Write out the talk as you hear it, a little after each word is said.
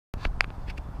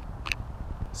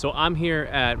So I'm here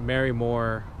at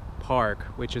Marymoor Park,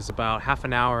 which is about half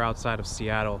an hour outside of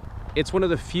Seattle. It's one of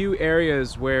the few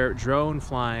areas where drone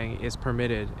flying is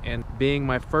permitted, and being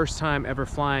my first time ever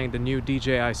flying the new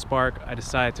DJI Spark, I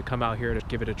decided to come out here to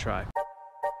give it a try.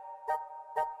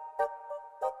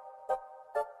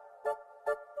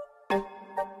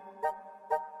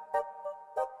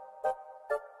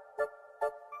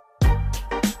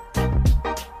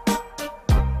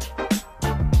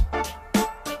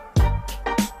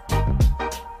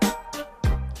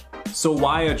 So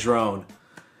why a drone?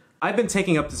 I've been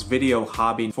taking up this video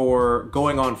hobby for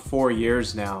going on 4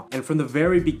 years now, and from the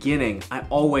very beginning, I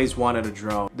always wanted a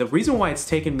drone. The reason why it's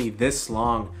taken me this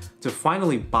long to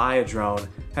finally buy a drone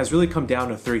has really come down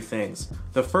to 3 things.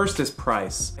 The first is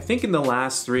price. I think in the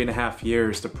last 3.5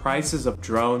 years, the prices of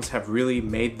drones have really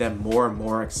made them more and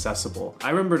more accessible.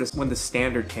 I remember when the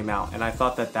Standard came out, and I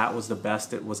thought that that was the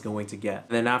best it was going to get.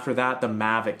 And then after that, the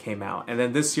Mavic came out, and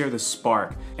then this year the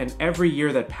Spark. And every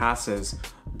year that passes,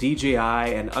 DJI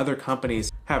and other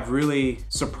companies have really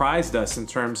surprised us in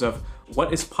terms of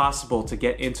what is possible to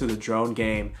get into the drone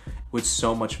game with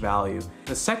so much value.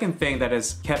 The second thing that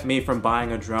has kept me from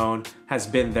buying a drone has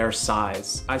been their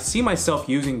size. I see myself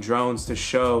using drones to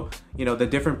show, the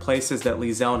different places that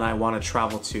Lizelle and I want to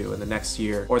travel to in the next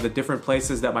year, or the different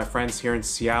places that my friends here in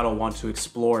Seattle want to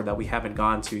explore that we haven't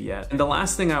gone to yet. And the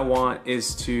last thing I want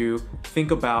is to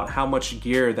think about how much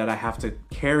gear that I have to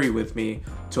carry with me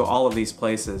to all of these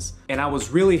places. And I was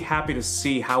really happy to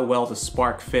see how well the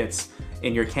Spark fits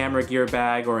in your camera gear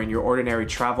bag, or in your ordinary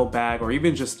travel bag, or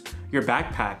even just your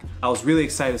backpack. I was really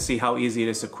excited to see how easy it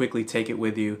is to quickly take it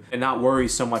with you and not worry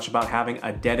so much about having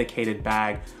a dedicated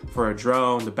bag for a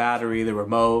drone, the battery, the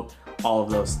remote, all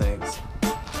of those things.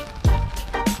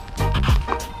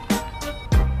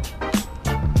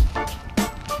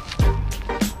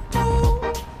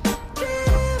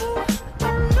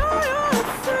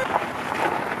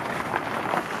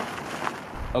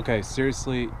 Okay,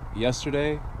 seriously,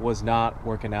 yesterday was not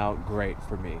working out great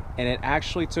for me. And it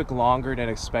actually took longer than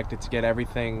expected to get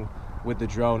everything with the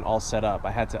drone all set up.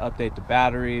 I had to update the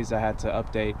batteries, I had to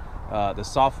update the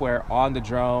software on the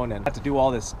drone, and I had to do all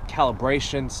this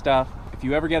calibration stuff. If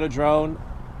you ever get a drone,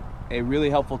 a really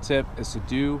helpful tip is to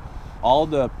do all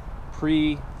the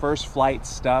first flight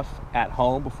stuff at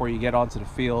home before you get onto the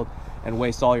field and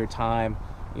waste all your time,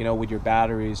 with your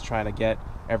batteries trying to get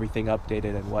everything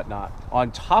updated and whatnot. On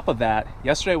top of that,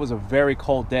 yesterday was a very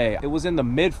cold day. It was in the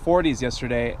mid-40s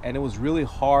yesterday, and it was really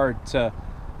hard to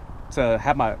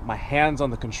have my hands on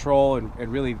the control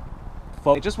and really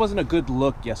focus. It just wasn't a good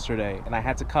look yesterday, and I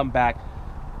had to come back,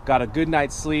 got a good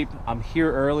night's sleep. I'm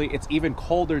here early. It's even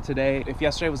colder today. If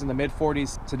yesterday was in the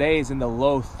mid-40s, today is in the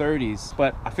low 30s.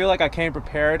 But I feel like I came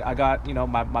prepared. I got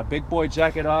my big boy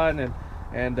jacket on,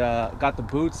 and got the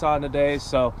boots on today.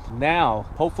 So now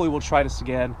hopefully we'll try this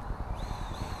again.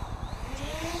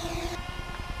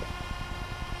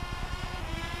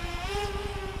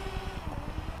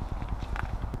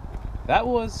 That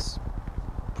was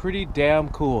pretty damn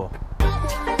cool.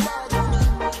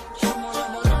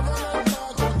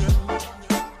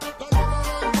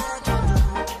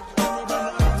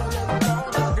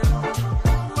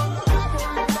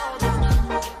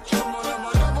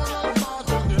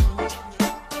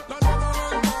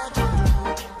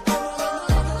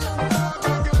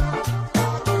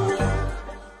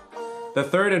 The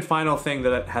third and final thing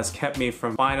that has kept me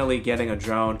from finally getting a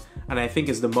drone, and I think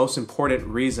is the most important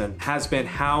reason, has been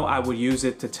how I would use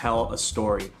it to tell a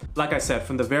story. Like I said,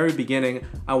 from the very beginning,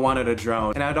 I wanted a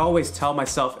drone, and I'd always tell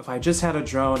myself if I just had a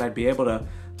drone, I'd be able to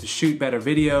shoot better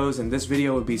videos, and this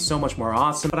video would be so much more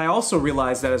awesome. But I also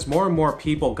realized that as more and more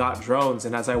people got drones,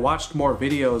 and as I watched more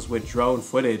videos with drone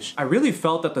footage, I really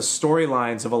felt that the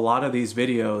storylines of a lot of these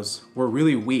videos were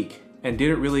really weak and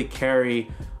didn't really carry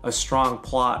a strong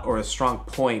plot or a strong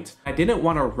point. I didn't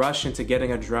want to rush into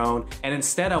getting a drone, and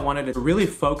instead I wanted to really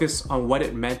focus on what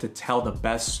it meant to tell the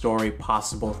best story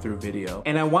possible through video.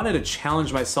 And I wanted to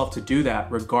challenge myself to do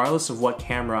that regardless of what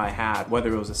camera I had,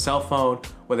 whether it was a cell phone,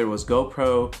 whether it was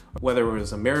GoPro, whether it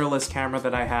was a mirrorless camera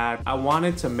that I had. I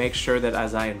wanted to make sure that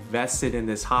as I invested in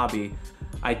this hobby,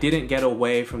 I didn't get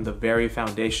away from the very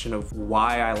foundation of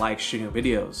why I like shooting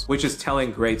videos, which is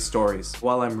telling great stories.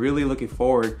 While I'm really looking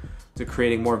forward to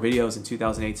creating more videos in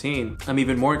 2018, I'm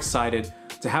even more excited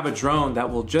to have a drone that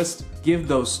will just give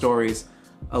those stories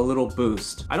a little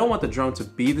boost. I don't want the drone to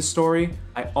be the story,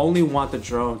 I only want the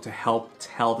drone to help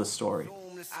tell the story.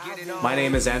 My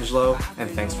name is Angelo,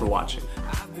 and thanks for watching.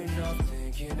 I've been up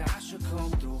thinking I should come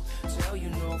through, tell you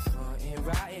no front and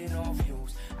writing off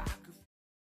views.